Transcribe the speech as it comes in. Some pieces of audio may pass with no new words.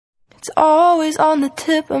It's always on the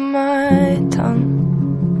tip of my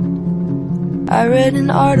tongue. I read an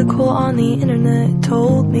article on the internet,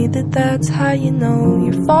 told me that that's how you know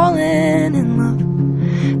you're falling in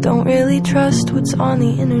love. Don't really trust what's on the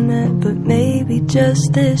internet, but maybe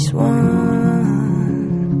just this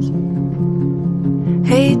once.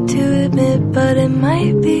 Hate to admit, but it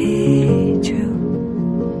might be true.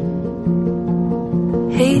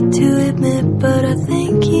 Hate to admit, but I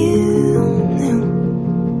think you knew.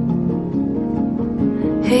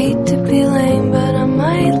 Hate to be lame, but I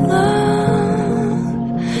might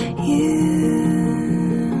love you.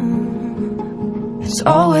 It's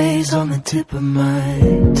always on the tip of my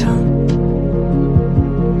tongue,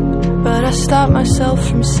 but I stop myself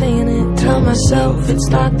from saying it. Tell myself it's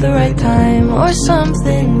not the right time or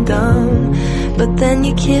something dumb, but then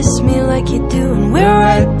you kiss me like you do, and we're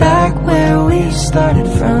right back where we started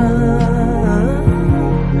from.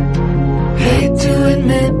 Hate to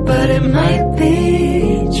admit, but it might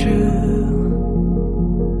be true.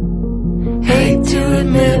 Hate to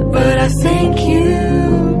admit, but I think you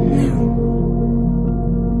knew.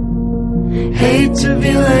 Hate to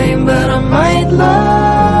be lame, but I might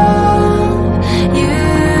love you.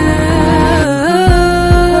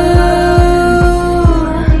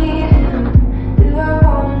 Do I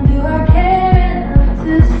want, do I care enough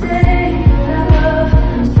to say that I love him,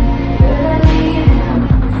 that I need him?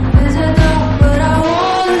 'Cause I don't, but I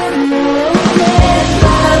want to know if I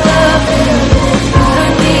love him, if I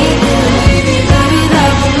need him. Maybe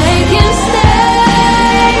that will make him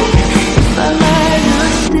stay. If I lied, I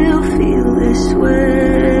still feel this way.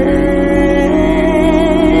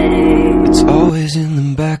 It's always in the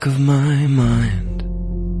back of my mind.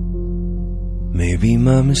 Maybe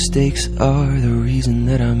my mistakes are the reason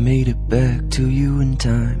that I made it back to you in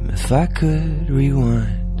time. If I could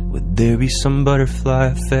rewind, would there be some butterfly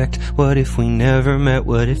effect? What if we never met?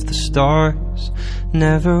 What if the stars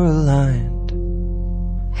never aligned?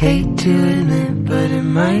 Hate to admit, but it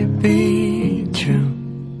might be true.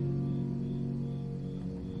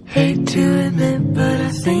 Hate to admit, but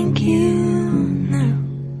I think you knew.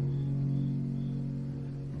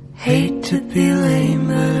 Hate to be lame,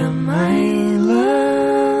 but I'm